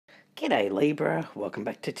G'day Libra, welcome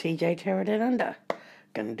back to TJ Tarot Down Under.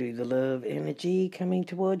 Gonna do the love energy coming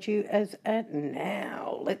towards you as at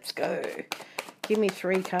now. Let's go. Give me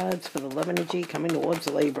 3 cards for the love energy coming towards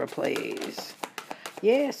Libra, please.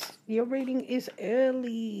 Yes, your reading is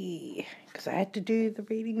early, because I had to do the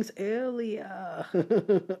readings earlier.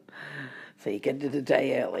 So you get to the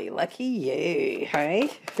day early. Lucky you, hey?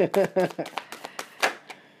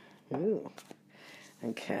 Ooh.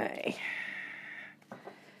 Okay.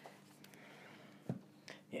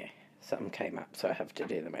 Something came up, so I have to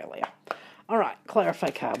do them earlier. All right, clarify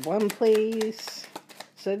card 1, please.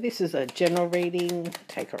 So this is a general reading.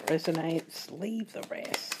 Take what resonates, leave the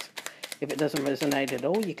rest. If it doesn't resonate at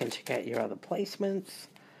all, you can check out your other placements.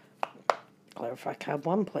 Clarify card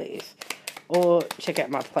 1, please. Or check out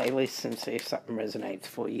my playlist and see if something resonates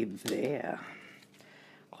for you there.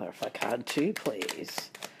 Clarify card 2, please.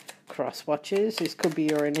 Cross watches, this could be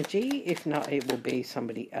your energy. If not, it will be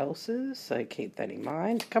somebody else's, so keep that in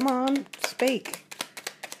mind. Come on, speak.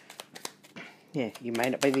 Yeah, you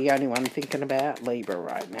may not be the only one thinking about Libra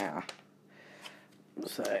right now,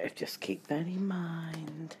 so just keep that in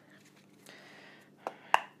mind.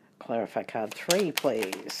 Clarify card 3,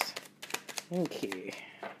 please. Thank you.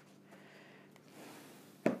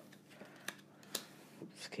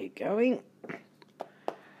 Let's keep going.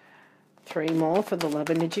 3 more for the love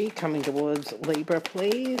energy coming towards Libra,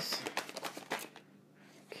 please.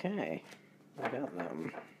 Okay, I got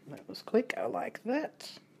them. That was quick. I like that.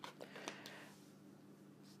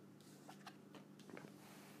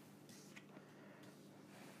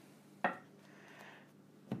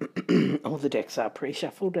 All the decks are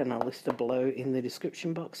pre-shuffled and I'll list them below in the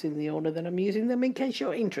description box in the order that I'm using them in case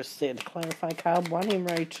you're interested. Clarify card 1 in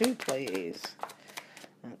row 2, please.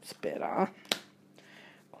 That's better.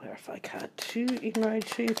 Clarify card 2 in row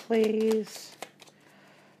 2, please.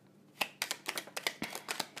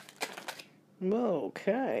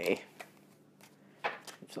 Okay.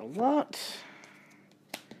 That's a lot.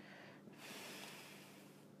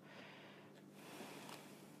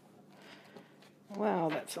 Wow,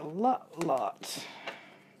 that's a lot.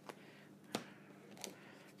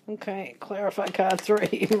 Okay, clarify card 3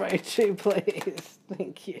 in row 2, please.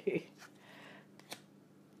 Thank you.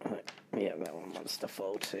 Yeah, that one wants to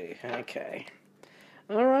fall too. Okay.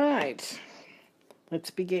 All right.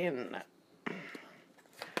 Let's begin.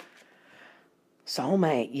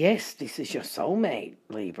 Soulmate. Yes, this is your soulmate,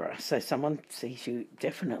 Libra. So someone sees you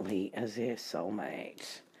definitely as their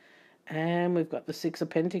soulmate. And we've got the 6 of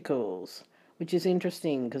Pentacles, which is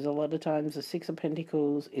interesting because a lot of times the 6 of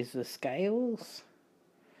Pentacles is the scales,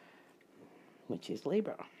 which is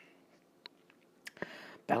Libra.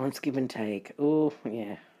 Balance, give and take. Oh,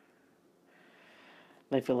 yeah.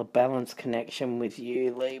 They feel a balanced connection with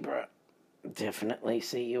you, Libra. Definitely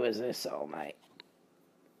see you as their soulmate.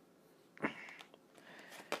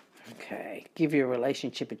 Okay. Give your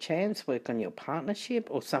relationship a chance. Work on your partnership.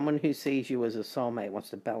 Or someone who sees you as a soulmate wants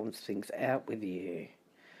to balance things out with you.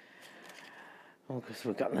 Oh, because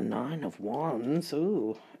we've got the 9 of Wands.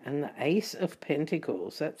 Ooh. And the Ace of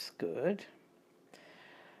Pentacles. That's good.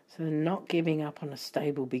 So not giving up on a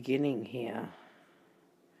stable beginning here.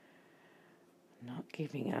 Not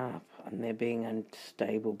giving up on there being a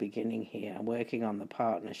stable beginning here. Working on the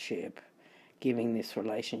partnership. Giving this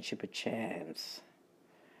relationship a chance.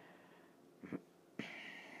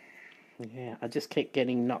 Yeah, I just keep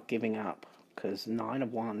getting not giving up. Because 9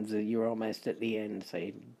 of Wands, you're almost at the end. So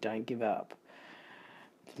you don't give up.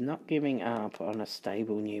 Not giving up on a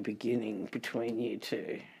stable new beginning between you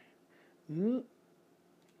two.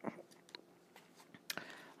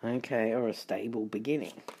 Okay, or a stable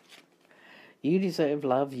beginning. You deserve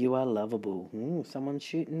love, you are lovable. Someone's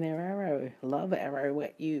shooting their arrow. Love arrow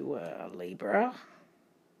at you, Libra.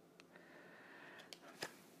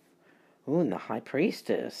 And the High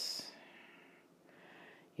Priestess.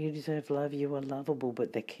 You deserve love, you are lovable,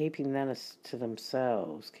 but they're keeping that to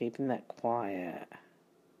themselves, keeping that quiet.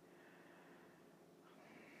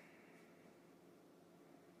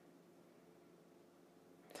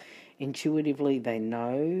 Intuitively, they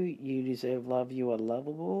know you deserve love, you are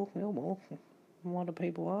lovable. Well, a lot of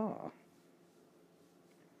people are.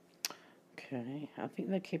 Okay, I think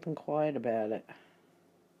they're keeping quiet about it.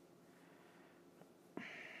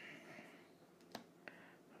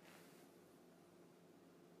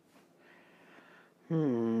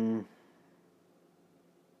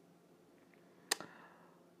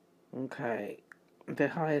 Okay, the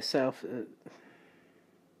higher self...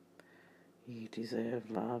 you deserve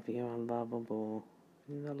love, you are lovable.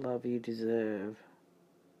 The love you deserve.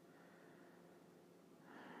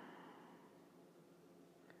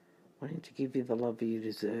 Wanting to give you the love you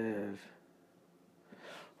deserve.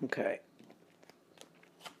 Okay.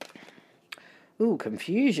 Ooh,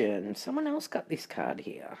 confusion. Someone else got this card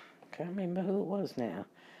here. Can't remember who it was now.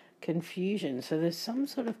 Confusion. So there's some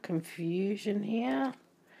sort of confusion here.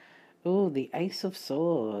 Ooh, the Ace of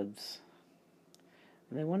Swords.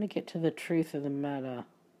 They want to get to the truth of the matter.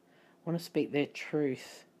 Want to speak their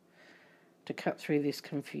truth to cut through this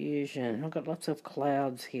confusion. I've got lots of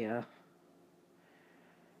clouds here.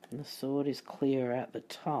 And the sword is clear at the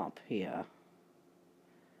top here.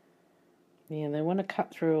 Yeah, they want to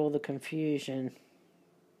cut through all the confusion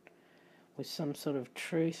with some sort of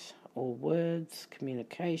truth or words,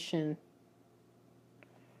 communication.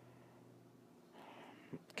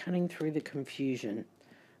 Cutting through the confusion.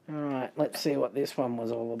 Alright, let's see what this one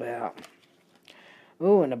was all about.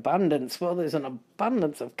 Oh, an abundance. Well, there's an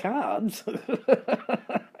abundance of cards.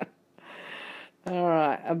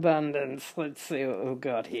 Alright, abundance. Let's see what we've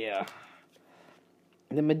got here.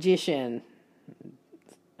 The Magician.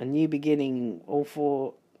 A new beginning. All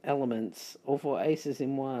four elements. All four aces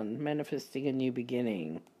in one. Manifesting a new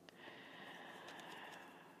beginning.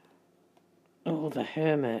 Oh, the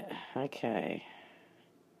Hermit. Okay.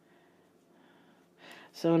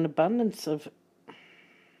 So an abundance of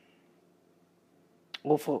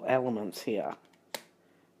all four elements here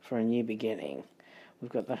for a new beginning.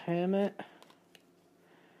 We've got the Hermit.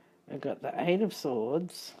 We've got the Eight of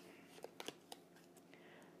Swords.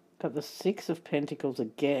 Got the Six of Pentacles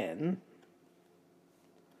again.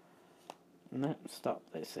 No, stop,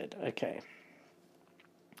 they said. Okay.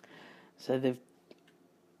 So they've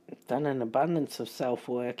done an abundance of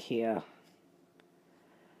self-work here.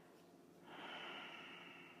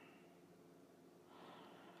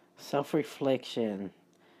 Self-reflection,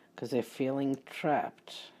 because they're feeling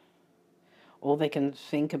trapped. All they can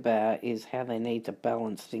think about is how they need to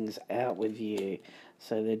balance things out with you.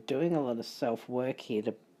 So they're doing a lot of self-work here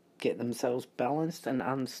to get themselves balanced and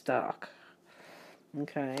unstuck.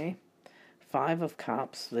 Okay. Five of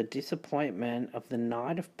Cups, the disappointment of the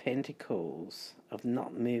Knight of Pentacles, of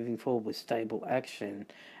not moving forward with stable action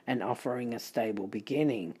and offering a stable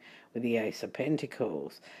beginning with the Ace of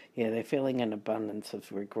Pentacles. Yeah, they're feeling an abundance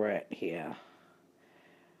of regret here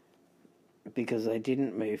because they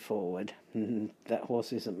didn't move forward. That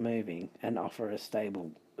horse isn't moving and offer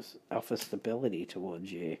stability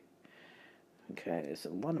towards you. Okay, there's a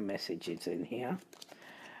lot of messages in here.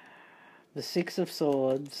 The Six of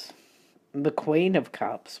Swords. The Queen of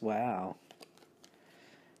Cups, wow.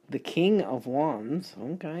 The King of Wands,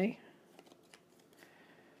 okay.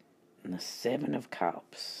 And the Seven of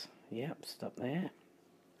Cups. Yep, stop there.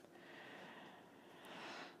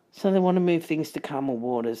 So they want to move things to calmer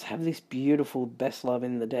waters. Have this beautiful best love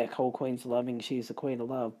in the deck. Whole Queen's loving. She's the Queen of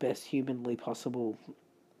Love. Best humanly possible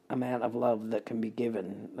amount of love that can be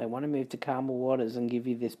given. They want to move to calmer waters and give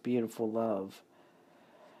you this beautiful love.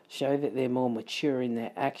 Show that they're more mature in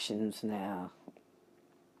their actions now.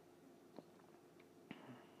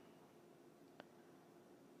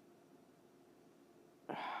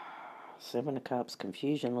 Seven of Cups,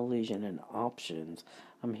 confusion, illusion, and options.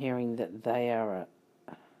 I'm hearing that they are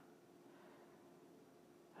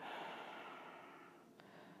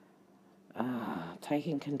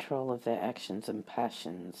taking control of their actions and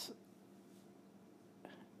passions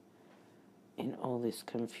in all this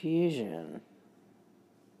confusion.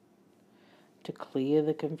 To clear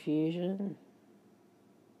the confusion.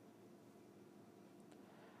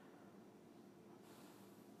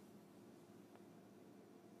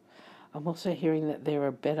 I'm also hearing that they're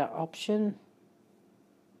a better option.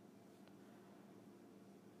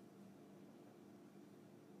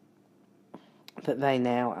 That they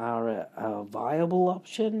now are a viable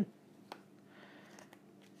option.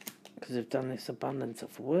 Because they've done this abundance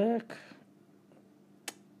of work.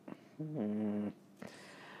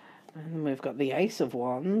 And we've got the Ace of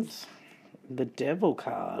Wands. The Devil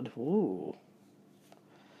card. Ooh.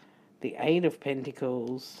 The Eight of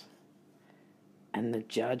Pentacles. And the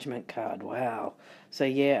Judgment card. Wow. So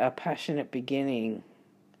yeah, a passionate beginning.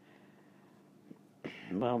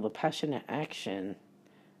 Well, the passionate action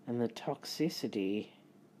and the toxicity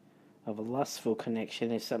of a lustful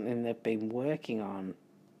connection is something they've been working on.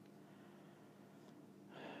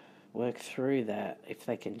 Work through that if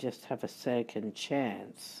they can just have a second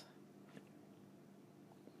chance.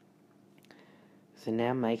 So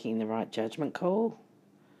now making the right judgment call.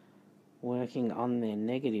 Working on their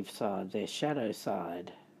negative side, their shadow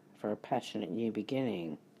side, for a passionate new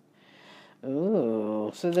beginning.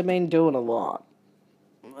 Ooh, so they've been doing a lot.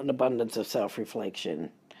 An abundance of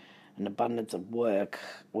self-reflection. An abundance of work,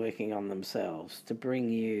 working on themselves to bring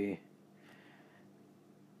you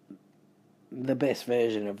the best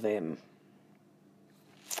version of them.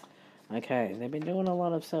 Okay, they've been doing a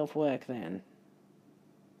lot of self-work then.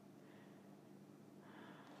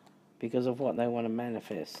 Because of what they want to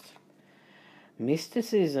manifest.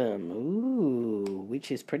 Mysticism, ooh,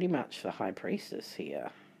 which is pretty much the High Priestess here.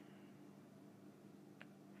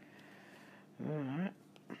 Alright.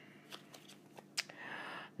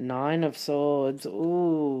 Nine of Swords,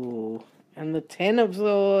 ooh. And the Ten of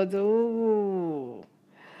Swords, ooh.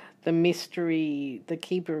 The mystery, the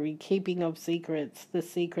keeping of secrets. The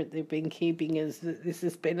secret they've been keeping is that this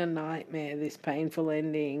has been a nightmare, this painful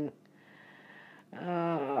ending.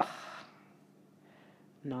 Ah.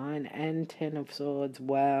 9 and 10 of Swords,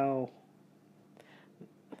 wow.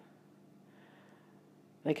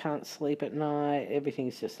 They can't sleep at night,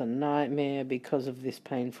 everything's just a nightmare because of this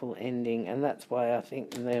painful ending, and that's why I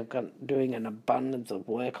think they've got doing an abundance of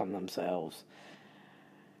work on themselves.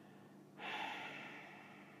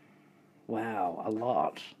 Wow, a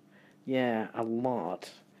lot. Yeah, a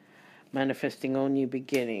lot. Manifesting all new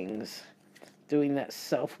beginnings. Doing that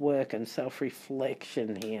self-work and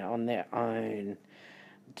self-reflection here on their own.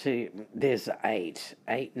 There's 8,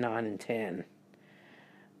 9 and 10.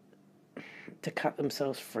 To cut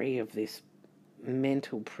themselves free of this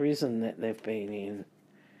mental prison that they've been in.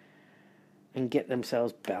 And get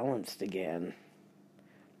themselves balanced again.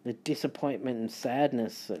 The disappointment and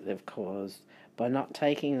sadness that they've caused by not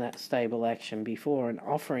taking that stable action before and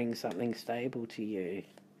offering something stable to you.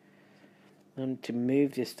 And to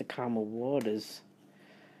move this to calmer waters,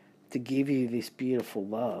 to give you this beautiful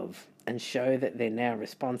love and show that they're now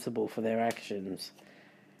responsible for their actions,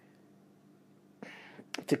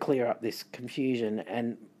 to clear up this confusion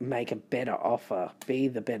and make a better offer, be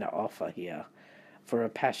the better offer here for a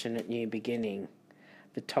passionate new beginning.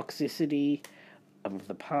 The toxicity of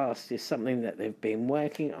the past is something that they've been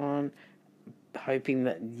working on, hoping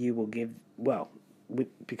that you will give, well,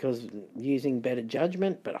 because using better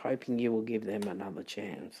judgment, but hoping you will give them another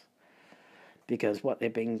chance. Because what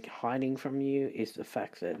they've been hiding from you is the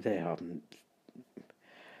fact that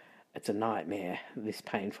it's a nightmare, this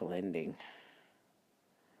painful ending.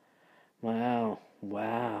 Wow,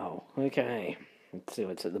 okay. Let's see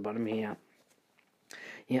what's at the bottom here.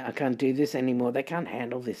 Yeah, I can't do this anymore. They can't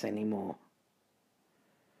handle this anymore.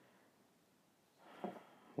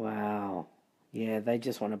 Wow. Yeah, they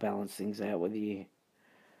just want to balance things out with you.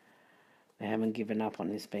 They haven't given up on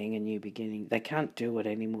this being a new beginning. They can't do it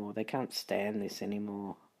anymore. They can't stand this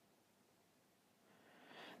anymore.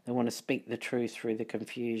 They want to speak the truth through the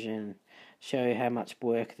confusion. Show how much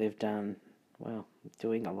work they've done. Well,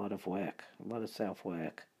 doing a lot of work. A lot of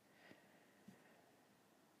self-work.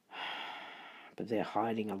 But they're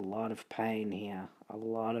hiding a lot of pain here. A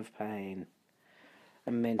lot of pain.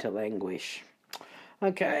 And mental anguish.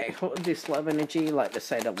 Okay, what would this love energy like to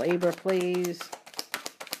say to Libra, please?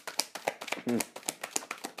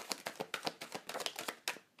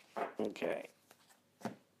 Okay.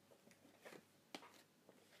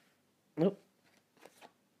 Nope.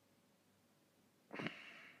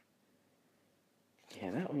 Yeah,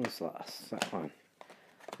 that one was last. That one.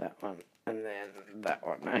 And then that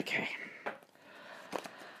one. Okay.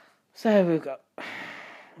 So we've got...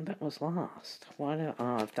 That was last. Why do...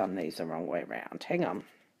 Oh, I've done these the wrong way round. Hang on.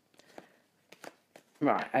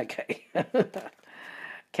 Right, okay.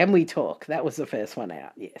 Can we talk? That was the first one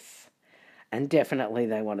out, yes. And definitely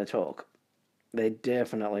they want to talk. They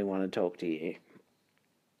definitely want to talk to you.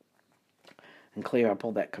 And clear up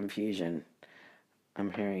all that confusion.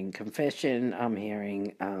 I'm hearing confession. I'm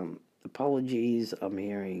hearing apologies. I'm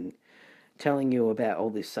hearing telling you about all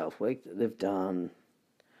this self-work that they've done.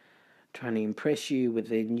 Trying to impress you with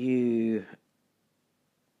their new,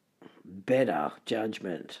 better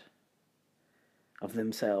judgment of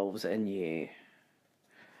themselves and you.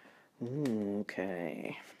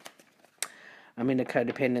 Okay. I'm in a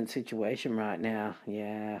codependent situation right now.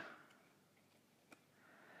 Yeah.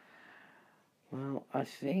 Well, I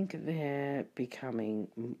think they're becoming...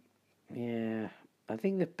 Yeah. I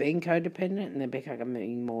think they've been codependent and they're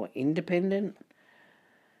becoming more independent.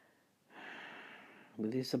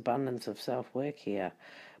 With this abundance of self-work here.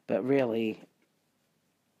 But really...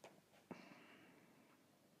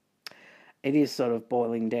 It is sort of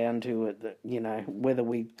boiling down to it that, you know, whether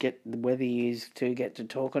you two get to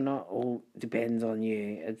talk or not, all depends on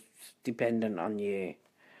you. It's dependent on you.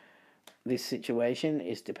 This situation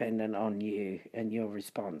is dependent on you and your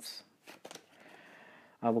response.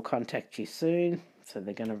 I will contact you soon, so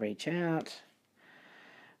they're going to reach out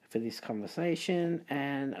for this conversation,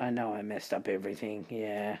 and I know I messed up everything,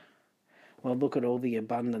 yeah. Well, look at all the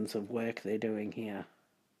abundance of work they're doing here.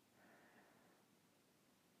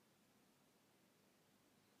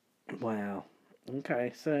 Wow.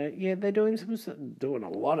 Okay, so yeah, they're doing doing a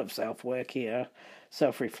lot of self-work here.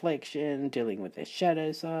 Self-reflection, dealing with their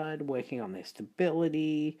shadow side, working on their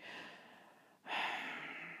stability,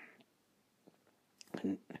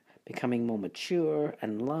 and becoming more mature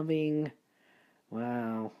and loving.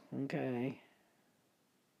 Wow, okay.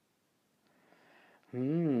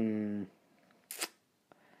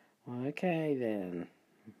 Okay then.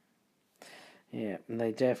 Yeah,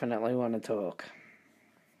 they definitely want to talk.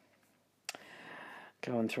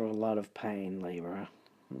 Going through a lot of pain, Libra.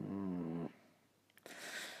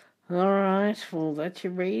 Alright, well, that's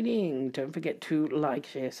your reading. Don't forget to like,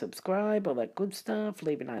 share, subscribe, all that good stuff.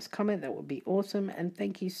 Leave a nice comment. That would be awesome. And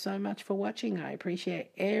thank you so much for watching. I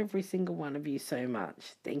appreciate every single one of you so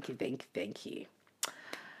much. Thank you, thank you, thank you.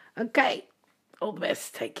 Okay, all the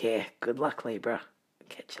best. Take care. Good luck, Libra.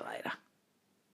 Catch you later.